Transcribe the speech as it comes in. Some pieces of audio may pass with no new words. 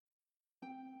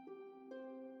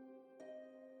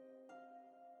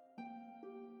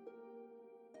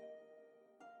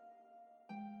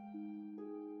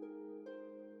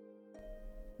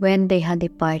When they had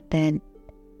departed,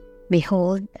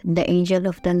 behold, the angel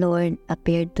of the Lord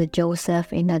appeared to Joseph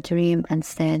in a dream and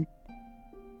said,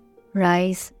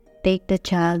 "Rise, take the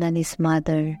child and his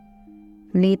mother,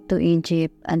 flee to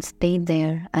Egypt and stay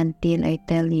there until I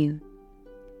tell you.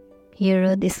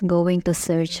 Herod is going to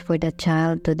search for the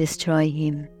child to destroy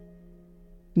him."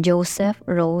 Joseph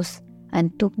rose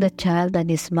and took the child and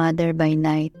his mother by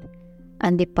night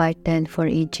and departed for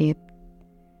Egypt.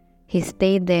 He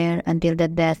stayed there until the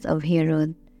death of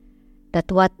Herod, that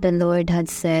what the Lord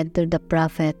had said through the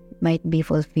prophet might be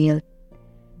fulfilled.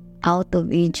 "Out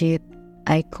of Egypt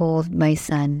I called my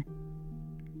son."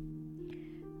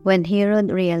 When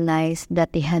Herod realized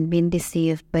that he had been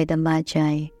deceived by the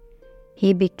magi,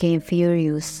 he became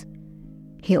furious.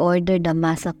 He ordered a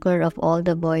massacre of all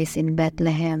the boys in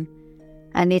Bethlehem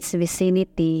and its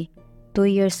vicinity 2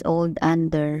 years old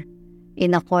under,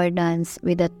 in accordance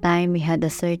with the time he had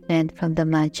ascertained from the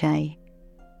magi.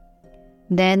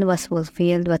 Then was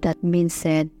fulfilled what had been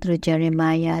said through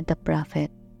Jeremiah the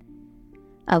prophet.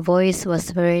 A voice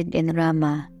was heard in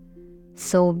Ramah,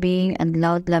 sobbing and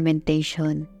loud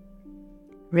lamentation,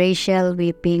 Rachel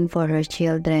weeping for her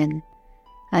children,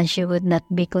 and she would not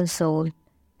be consoled,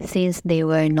 since they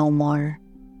were no more.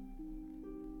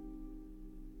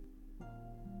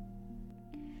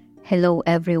 Hello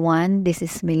everyone, this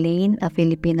is Milene, a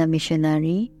Filipina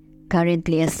missionary,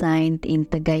 currently assigned in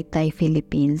Tagaytay,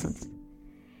 Philippines.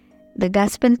 The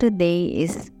Gospel today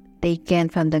is taken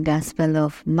from the Gospel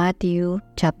of Matthew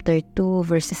chapter 2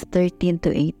 verses 13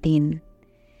 to 18.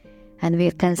 And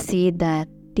we can see that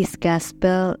this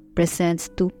Gospel presents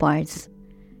two parts.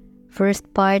 First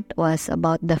part was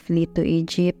about the flee to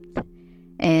Egypt,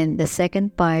 and the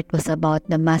second part was about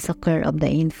the massacre of the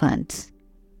infants.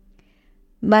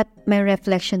 But my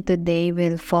reflection today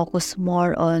will focus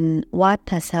more on what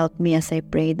has helped me as I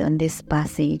prayed on this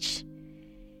passage.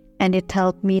 And it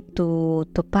helped me to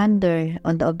ponder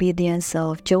on the obedience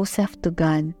of Joseph to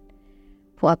God,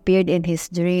 who appeared in his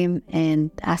dream and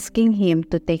asking him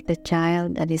to take the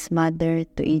child and his mother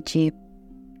to Egypt.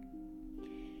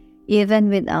 Even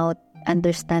without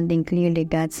understanding clearly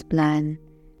God's plan,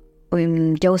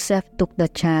 when Joseph took the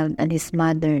child and his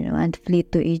mother and fled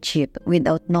to Egypt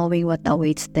without knowing what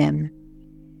awaits them.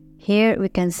 Here we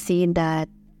can see that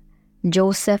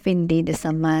Joseph indeed is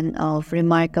a man of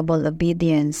remarkable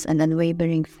obedience and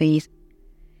unwavering faith.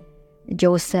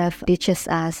 Joseph teaches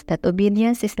us that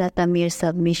obedience is not a mere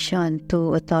submission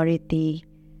to authority,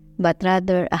 but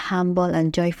rather a humble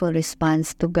and joyful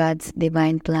response to God's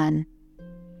divine plan.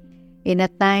 In a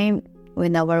time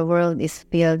when our world is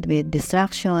filled with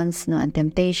distractions and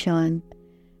temptation,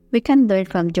 we can learn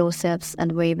from Joseph's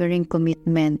unwavering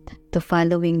commitment to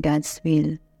following God's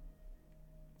will.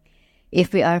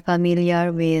 If we are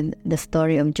familiar with the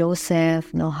story of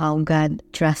Joseph, know how God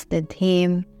trusted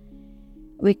him,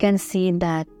 we can see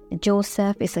that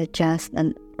Joseph is a just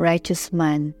and righteous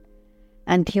man,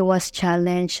 and he was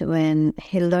challenged when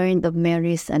he learned of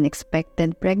Mary's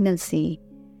unexpected pregnancy.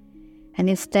 And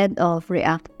instead of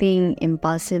reacting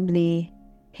impulsively,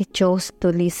 he chose to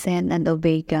listen and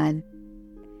obey God.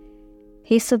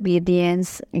 His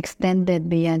obedience extended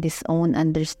beyond his own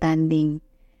understanding,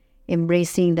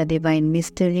 embracing the divine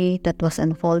mystery that was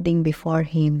unfolding before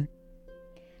him.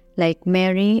 Like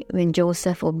Mary, when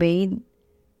Joseph obeyed,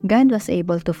 God was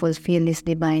able to fulfill his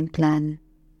divine plan.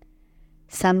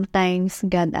 Sometimes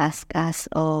God asks us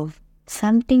of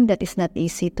something that is not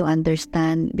easy to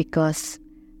understand because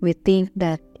we think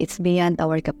that it's beyond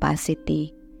our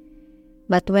capacity.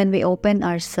 But when we open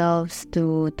ourselves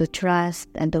to trust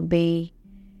and obey,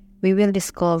 we will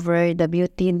discover the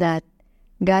beauty that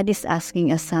God is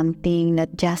asking us something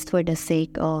not just for the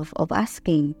sake of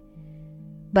asking,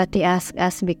 but He asks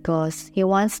us because He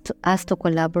wants us to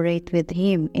collaborate with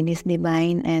Him in His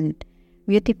divine and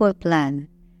beautiful plan,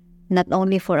 not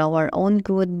only for our own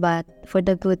good but for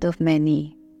the good of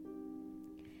many.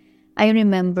 I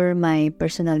remember my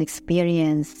personal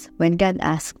experience when God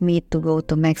asked me to go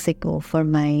to Mexico for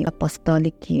my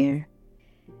apostolic year.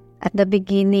 At the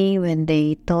beginning, when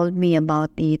they told me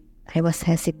about it, I was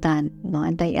hesitant,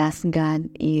 and I asked God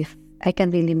if I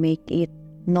can really make it,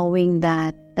 knowing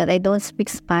that I don't speak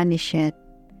Spanish yet.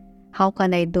 How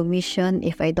can I do mission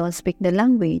if I don't speak the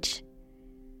language?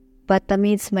 But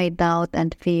amidst my doubt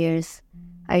and fears,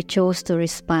 I chose to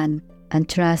respond and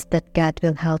trust that God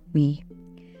will help me.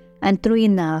 And true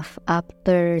enough,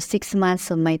 after 6 months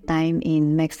of my time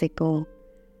in Mexico,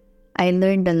 I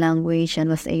learned the language and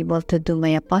was able to do my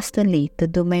apostolate, to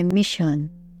do my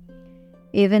mission.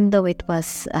 Even though it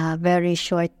was a very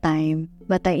short time,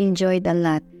 but I enjoyed a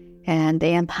lot And I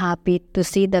am happy to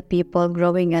see the people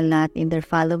growing a lot in their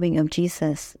following of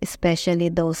Jesus, especially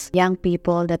those young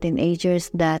people, the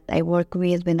teenagers that I worked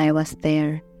with when I was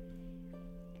there.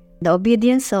 The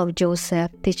obedience of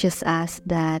Joseph teaches us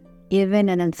that even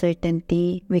in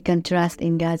uncertainty, we can trust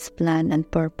in God's plan and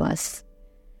purpose.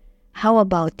 How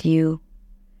about you?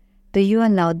 Do you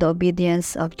allow the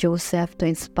obedience of Joseph to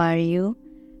inspire you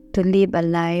to live a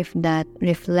life that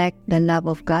reflects the love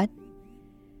of God?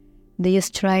 Do you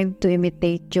strive to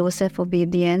imitate Joseph's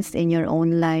obedience in your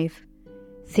own life,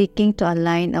 seeking to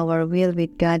align our will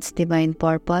with God's divine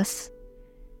purpose?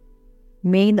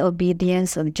 May the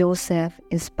obedience of Joseph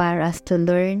inspire us to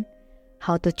learn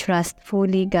how to trust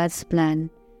fully God's plan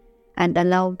and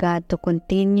allow God to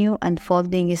continue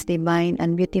unfolding His divine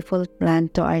and beautiful plan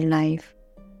to our life.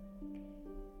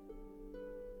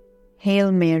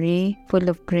 Hail Mary, full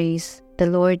of grace, the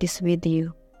Lord is with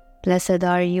you. Blessed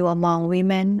are you among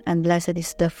women, and blessed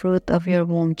is the fruit of your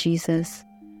womb, Jesus.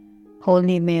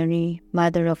 Holy Mary,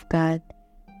 Mother of God,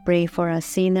 pray for us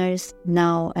sinners,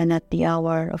 now and at the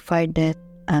hour of our death.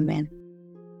 Amen.